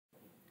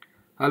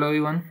Hello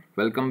everyone,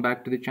 welcome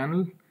back to the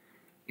channel.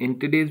 In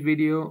today's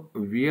video,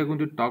 we are going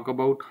to talk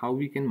about how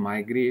we can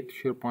migrate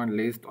SharePoint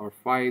list or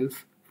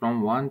files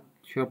from one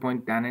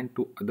SharePoint tenant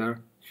to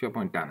other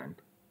SharePoint tenant.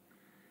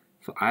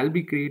 So I'll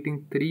be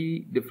creating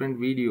 3 different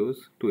videos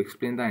to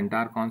explain the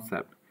entire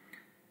concept.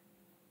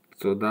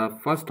 So the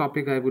first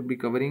topic I would be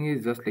covering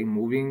is just like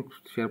moving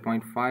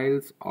SharePoint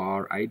files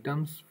or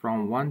items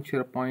from one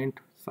SharePoint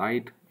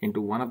site into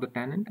one of the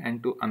tenant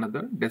and to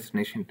another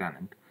destination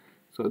tenant.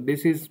 So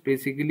this is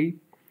basically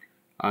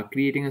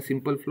creating a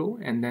simple flow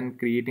and then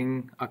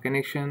creating a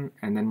connection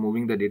and then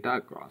moving the data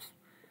across.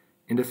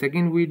 In the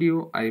second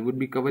video, I would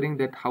be covering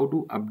that how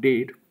to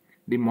update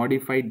the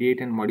modified date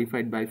and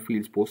modified by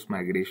fields post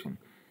migration.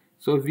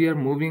 So if we are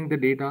moving the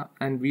data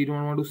and we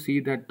don't want to see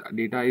that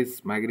data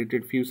is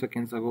migrated few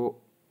seconds ago,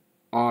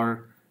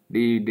 or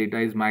the data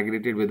is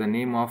migrated with the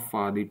name of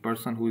the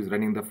person who is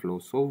running the flow.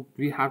 So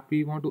we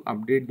want to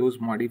update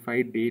those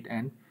modified date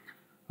and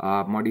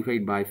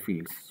modified by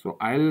fields. So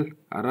I'll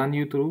run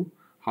you through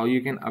how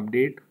you can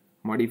update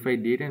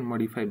modified date and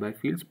modify by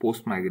fields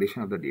post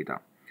migration of the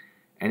data.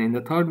 And in the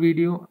third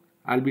video,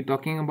 I'll be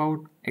talking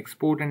about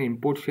export and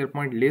import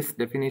SharePoint list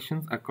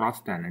definitions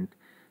across tenant.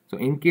 So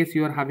in case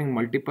you are having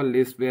multiple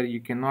lists where you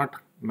cannot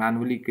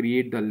manually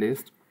create the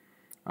list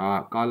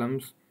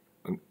columns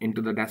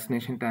into the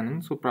destination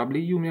tenant, so probably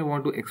you may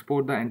want to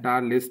export the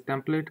entire list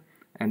template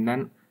and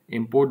then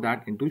import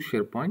that into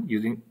SharePoint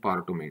using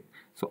PowerAutomate.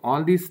 So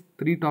all these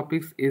 3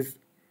 topics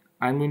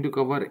I'm going to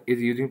cover is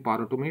using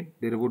PowerAutomate.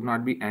 There would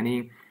not be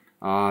any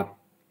PowerShell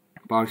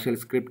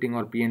scripting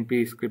or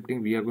PNP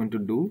scripting we are going to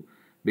do,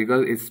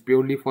 because it's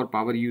purely for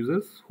power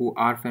users who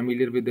are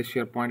familiar with the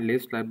SharePoint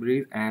list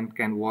libraries and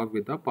can work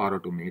with the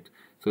PowerAutomate.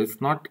 So it's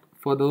not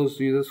for those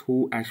users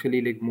who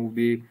actually like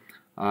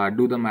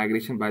do the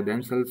migration by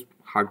themselves,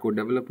 hardcore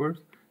developers.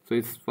 So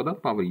it's for the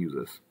power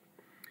users.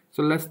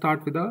 So let's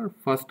start with our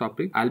first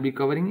topic I'll be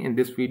covering in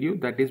this video,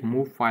 that is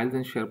move files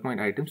and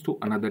SharePoint items to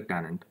another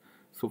tenant.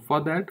 So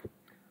for that,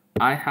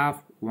 I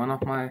have one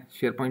of my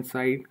SharePoint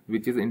site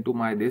which is into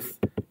my this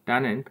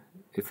tenant.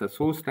 It's a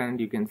source tenant,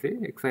 you can say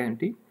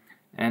XIMT,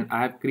 and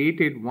I have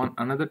created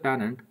another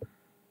tenant,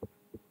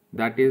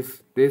 that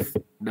is this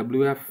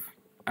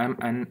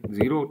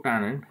WFMN0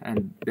 tenant,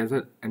 and there's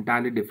an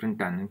entirely different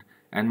tenant,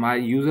 and my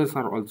users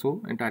are also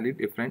entirely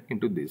different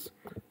into this.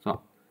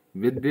 So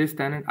with this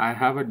tenant I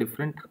have a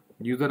different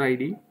user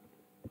ID,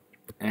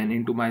 and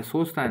into my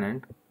source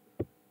tenant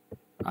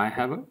I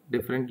have a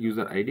different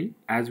user ID.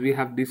 As we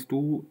have these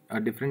 2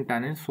 different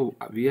tenants, so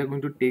we are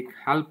going to take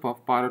help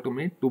of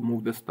PowerAutomate to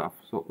move the stuff.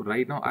 So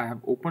right now I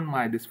have opened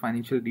this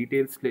financial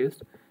details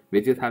list,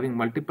 which is having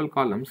multiple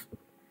columns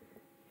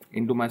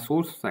into my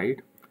source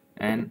site,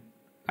 and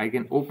I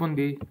can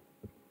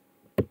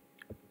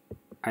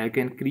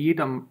create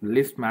a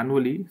list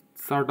manually,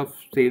 sort of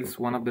sales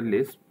one of the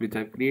lists which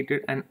I've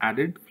created, and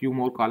added few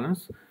more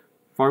columns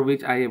for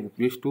which I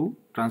wish to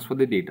transfer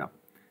the data,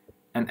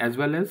 and as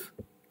well as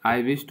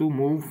I wish to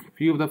move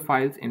few of the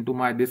files into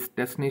this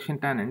destination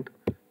tenant.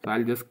 So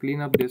I'll just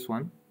clean up this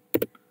one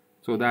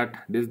so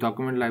that this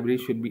document library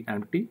should be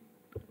empty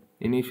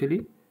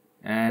initially,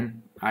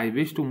 and I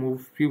wish to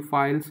move few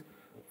files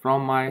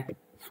from my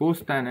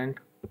source tenant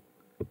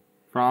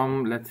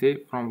from, let's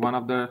say, from one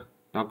of the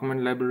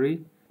document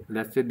library,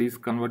 let's say this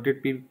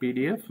converted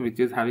PDF which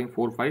is having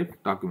 4 or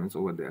 5 documents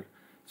over there.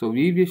 So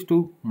we wish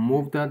to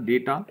move the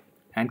data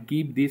and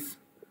keep this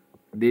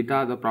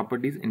data, the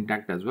properties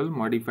intact as well,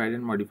 modified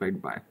and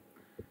modified by.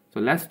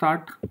 So let's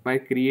start by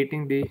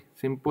creating the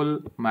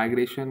simple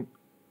migration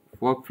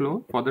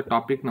workflow for the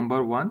topic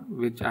number 1,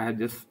 which I have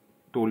just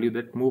told you,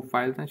 that move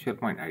files and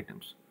SharePoint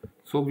items.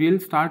 So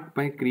we'll start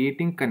by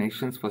creating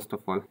connections first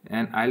of all,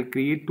 and I'll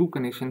create 2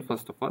 connections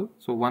first of all.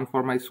 So one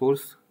for my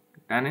source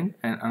tenant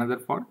and another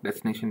for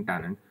destination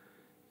tenant.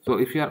 So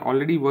if you are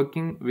already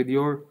working with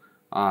your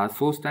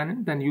source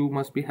tenant, then you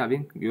must be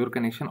having your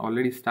connection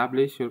already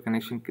established, your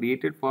connection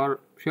created for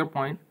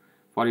SharePoint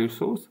for your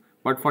source.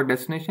 But for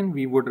destination,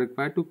 we would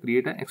require to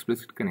create an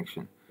explicit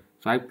connection.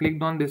 So I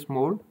clicked on this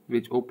mode,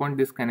 which opened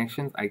this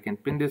connections. I can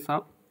pin this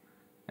up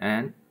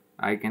and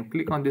I can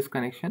click on this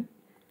connection.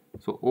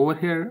 So over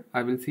here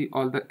I will see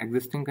all the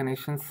existing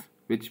connections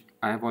which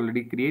I have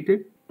already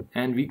created,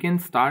 and we can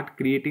start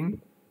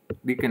creating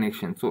the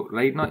connection. So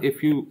right now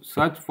if you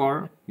search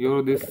for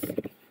this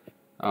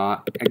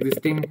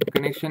existing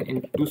connection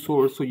into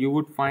source, so you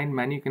would find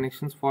many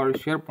connections for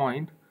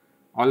SharePoint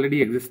already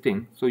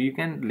existing. So you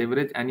can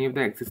leverage any of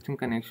the existing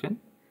connection,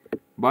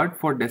 but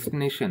for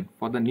destination,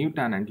 for the new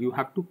tenant, you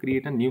have to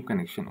create a new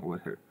connection over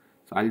here.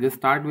 So I'll just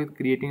start with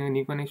creating a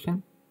new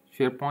connection,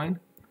 SharePoint,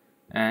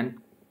 and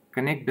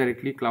connect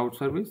directly cloud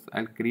service.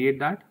 I'll create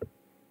that.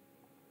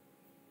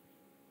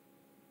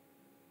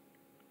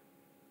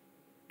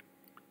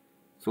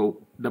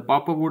 So the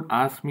pop-up would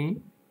ask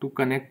me to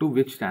connect to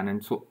which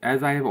tenant. So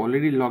as I have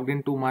already logged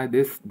into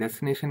this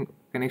destination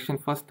connection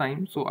first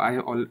time, so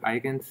I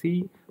can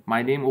see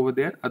my name over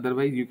there.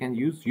 Otherwise you can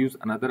use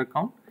another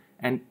account,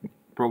 and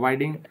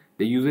providing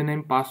the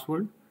username,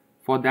 password,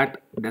 for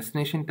that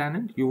destination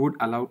tenant, you would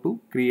allow to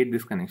create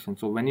this connection.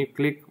 So when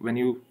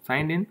you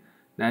signed in,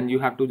 then you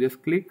have to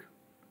just click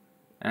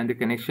and the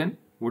connection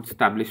would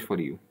establish for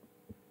you.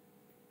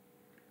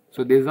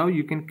 So this is how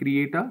you can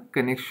create a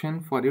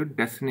connection for your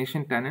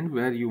destination tenant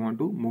where you want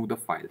to move the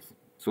files.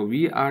 So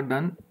we are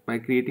done by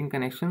creating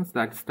connections.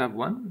 That's step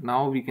 1.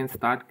 Now we can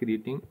start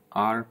creating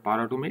our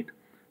PowerAutomate,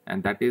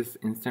 and that is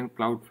instant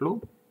cloud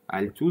flow.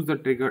 I'll choose the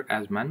trigger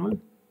as manual.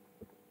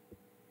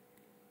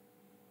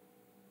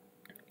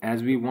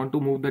 As we want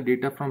to move the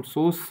data from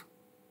source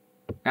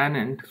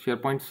tenant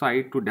SharePoint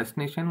site to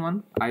destination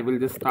one, I will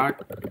just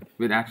start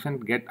with action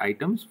get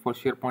items for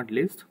SharePoint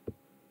list.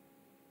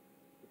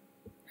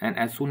 And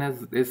as soon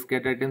as this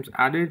get items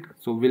added,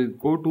 so we'll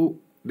go to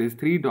these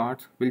 3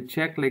 dots, we'll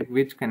check like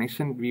which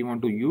connection we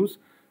want to use.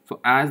 So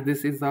as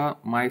this is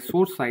my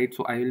source site,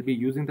 so I will be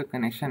using the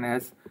connection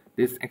as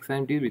this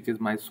XMT, which is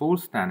my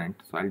source tenant.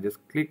 So I'll just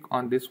click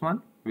on this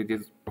one, which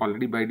is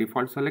already by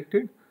default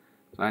selected.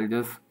 So I'll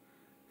just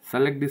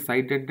select the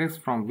site address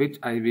from which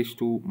I wish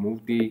to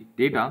move the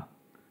data.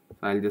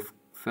 So I'll just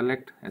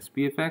select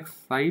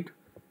SPFX site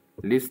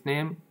list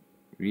name.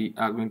 We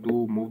are going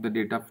to move the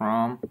data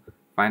from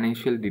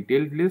financial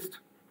detailed list,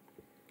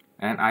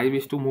 and I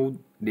wish to move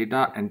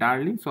data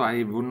entirely, so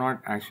I would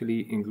not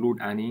actually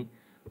include any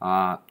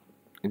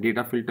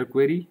data filter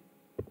query.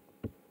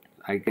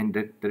 I can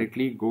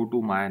directly go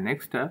to my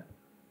next step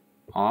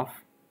of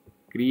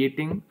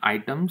creating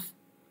items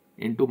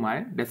into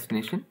my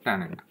destination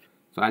tenant.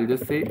 So I'll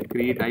just say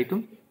create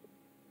item,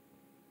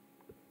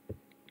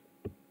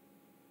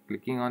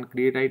 clicking on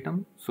create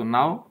item. So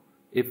now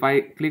if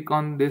I click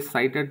on this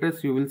site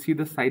address, you will see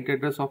the site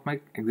address of my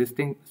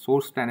existing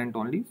source tenant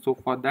only. So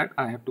for that,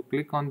 I have to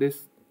click on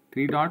this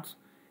 3 dots,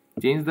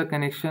 change the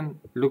connection,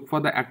 look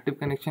for the active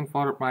connection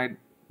for my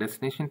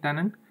destination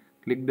tenant,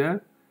 click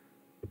there.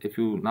 If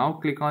you now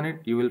click on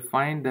it, you will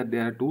find that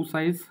there are 2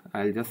 sites.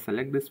 I'll just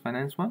select this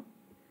finance one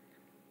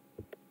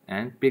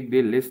and pick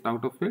the list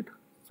out of it.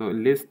 So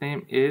list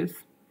name is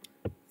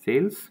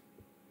sales,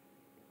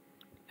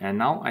 and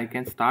now I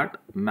can start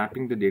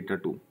mapping the data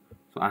to.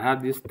 So I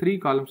have these 3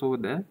 columns over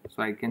there,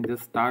 so I can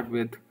just start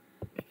with,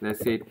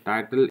 let's say,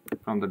 title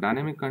from the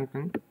dynamic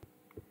content,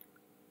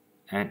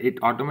 and it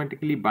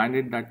automatically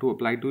binded that to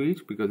apply to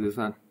each because these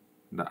are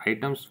the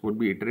items would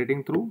be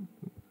iterating through.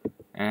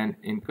 And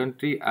in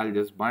country, I'll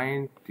just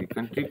bind the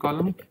country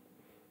column,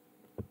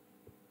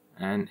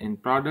 and in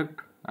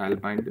product, I'll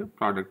bind the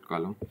product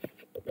column.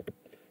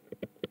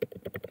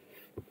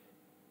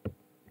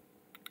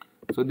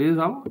 So this is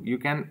how you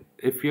can,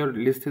 if your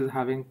list is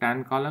having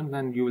 10 columns,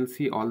 then you will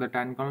see all the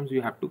 10 columns.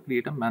 You have to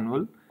create a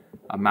manual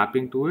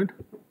mapping to it,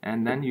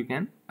 and then you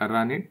can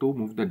run it to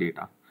move the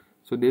data.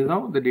 So this is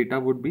how the data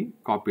would be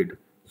copied.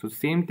 So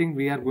same thing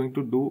we are going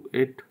to do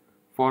it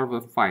for the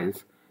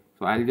files.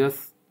 So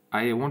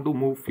I want to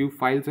move few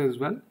files as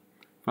well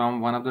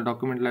from one of the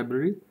document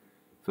library.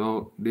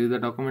 So this is the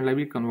document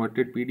library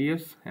converted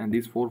PDFs, and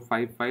these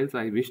 4-5 files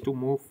I wish to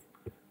move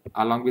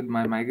along with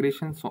my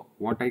migration. So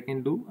what I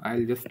can do,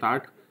 I'll just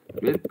start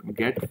with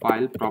get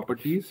file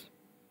properties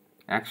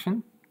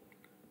action.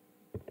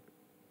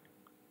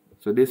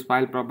 So this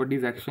file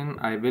properties action,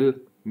 I will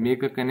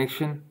make a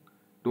connection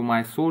to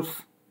my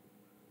source,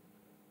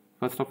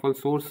 first of all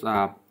source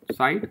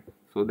site.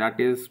 So that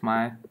is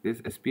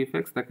this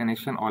SPFX. The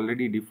connection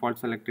already default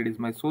selected is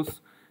my source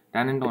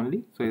tenant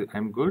only, so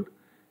I'm good.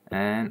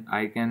 And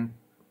I can,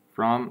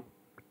 from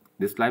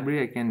this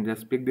library, I can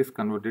just pick this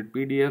converted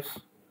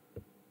PDFs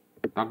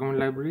document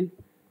library,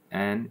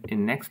 and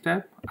in next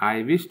step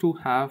I wish to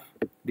have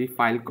the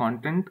file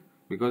content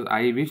because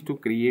I wish to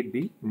create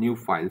the new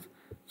files.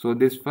 So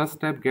this first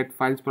step, get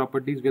files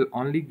properties, will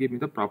only give me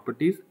the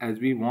properties as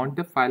we want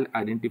the file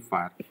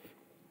identifier.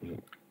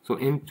 So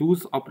in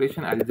choose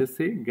operation, I'll just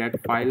say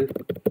get file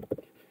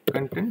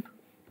content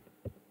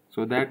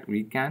so that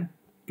we can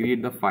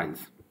create the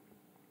files.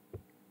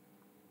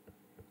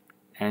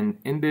 And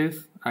in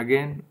this,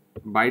 again,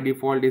 by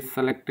default is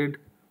selected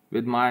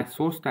with my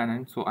source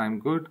tenant, so I'm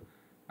good.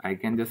 I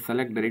can just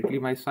select directly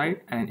my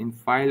site, and in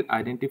file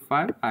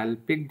identifier, I'll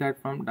pick that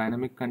from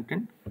dynamic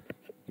content.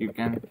 You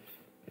can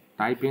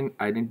type in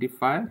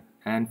identifier,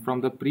 and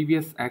from the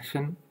previous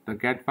action, the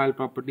get file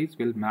properties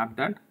will map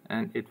that,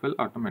 and it will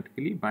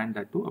automatically bind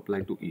that to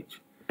apply to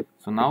each.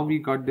 So now we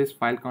got this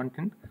file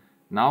content.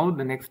 Now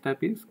the next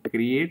step is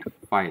create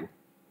file.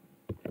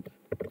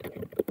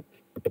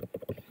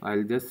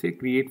 I'll just say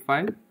create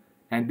file,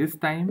 and this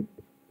time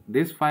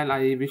this file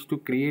I wish to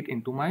create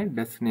into my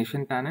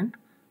destination tenant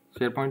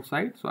SharePoint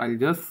site. So I'll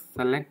just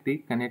select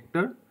the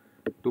connector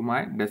to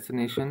my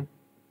destination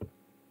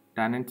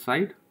tenant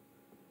site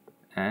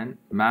and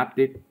map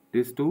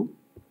this to,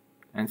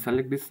 and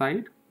select this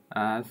site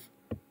as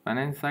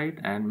finance site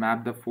and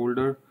map the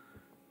folder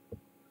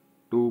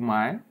to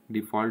my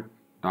default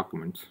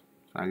documents.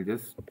 So I'll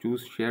just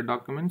choose share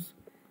documents.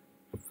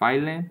 File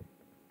name,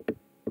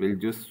 we'll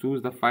just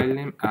choose the file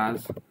name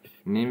as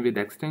name with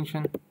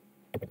extension,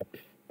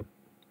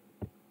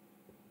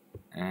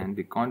 and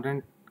the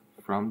content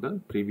from the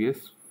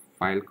previous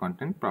file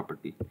content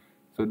property.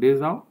 So this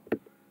is how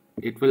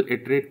it will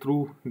iterate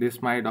through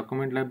this my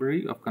document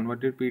library of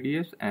converted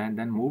PDFs and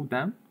then move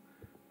them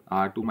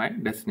to my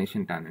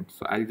destination tenant.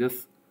 So I'll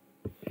just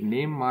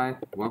name my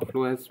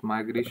workflow as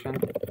migration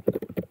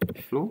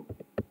flow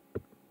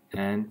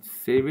and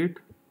save it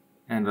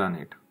and run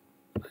it.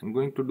 I'm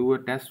going to do a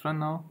test run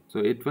now. So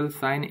it will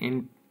sign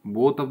in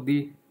both of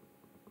the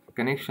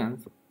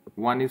connections.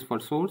 One is for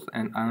source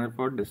and another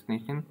for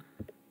destination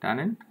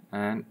tenant,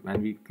 and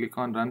when we click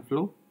on run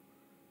flow,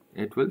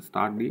 it will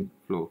start the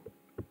flow.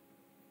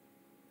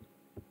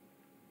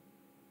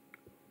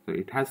 So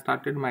it has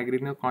started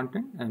migrating the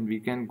content, and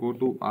we can go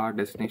to our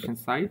destination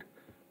site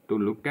to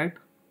look at.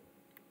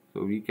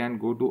 So we can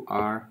go to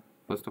our,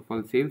 first of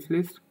all, sales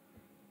list.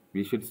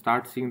 We should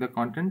start seeing the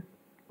content.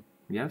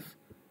 Yes.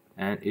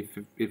 And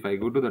if I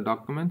go to the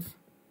documents,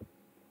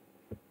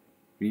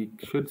 we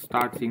should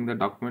start seeing the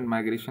document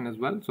migration as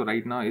well. So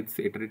right now it's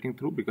iterating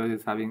through because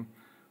it's having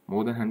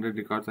more than 100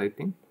 records, I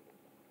think.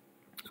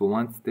 So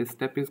once this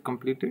step is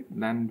completed,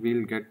 then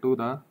we'll get to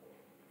the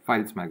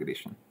files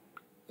migration.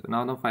 So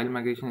now the file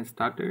migration is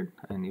started,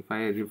 and if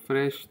I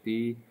refresh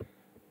the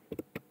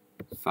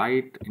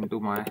site into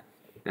my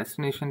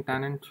destination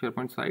tenant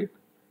SharePoint site,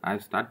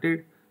 I've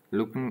started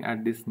looking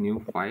at this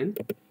new file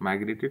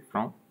migrated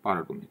from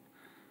PowerAutomate.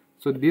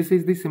 So this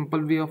is the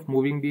simple way of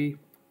moving the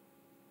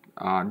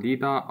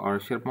data or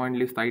SharePoint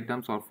list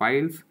items or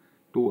files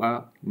to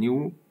a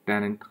new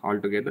tenant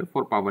altogether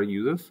for Power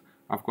users.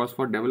 Of course,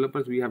 for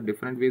developers, we have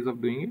different ways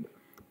of doing it.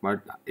 But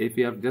if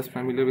you are just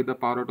familiar with the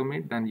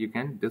PowerAutomate, then you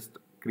can just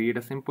create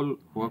a simple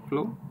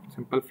workflow,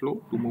 simple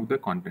flow to move the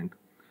content.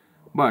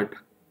 But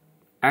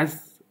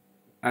as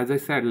I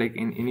said, like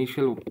in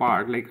initial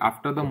part, like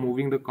after the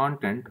moving the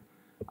content,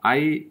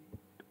 I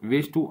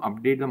wish to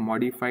update the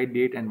modified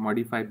date and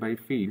modify by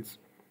fields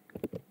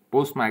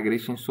post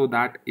migration, so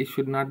that it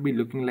should not be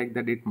looking like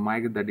that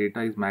the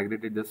data is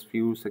migrated just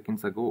few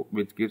seconds ago,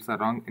 which gives a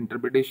wrong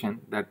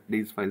interpretation that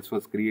these files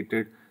was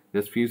created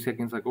just few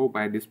seconds ago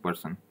by this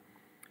person.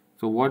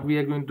 So what we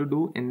are going to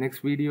do in next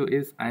video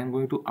is I am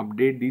going to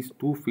update these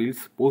two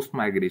fields post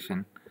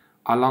migration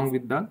along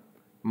with the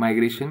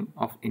migration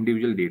of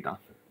individual data.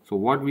 So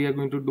what we are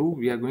going to do,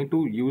 we are going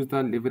to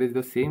leverage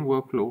the same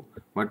workflow,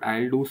 but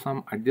I'll do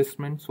some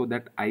adjustments so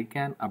that I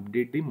can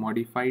update the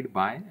modified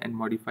by and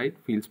modified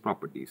fields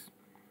properties.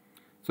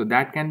 So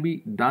that can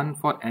be done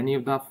for any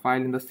of the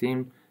file in the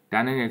same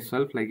tenant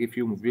itself. Like if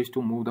you wish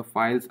to move the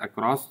files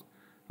across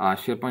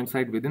SharePoint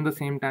site within the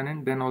same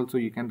tenant, then also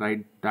you can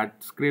write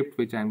that script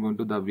which I'm going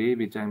to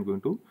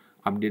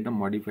update the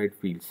modified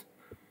fields.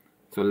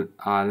 So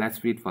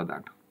let's wait for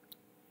that.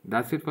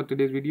 That's it for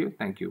today's video.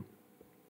 Thank you.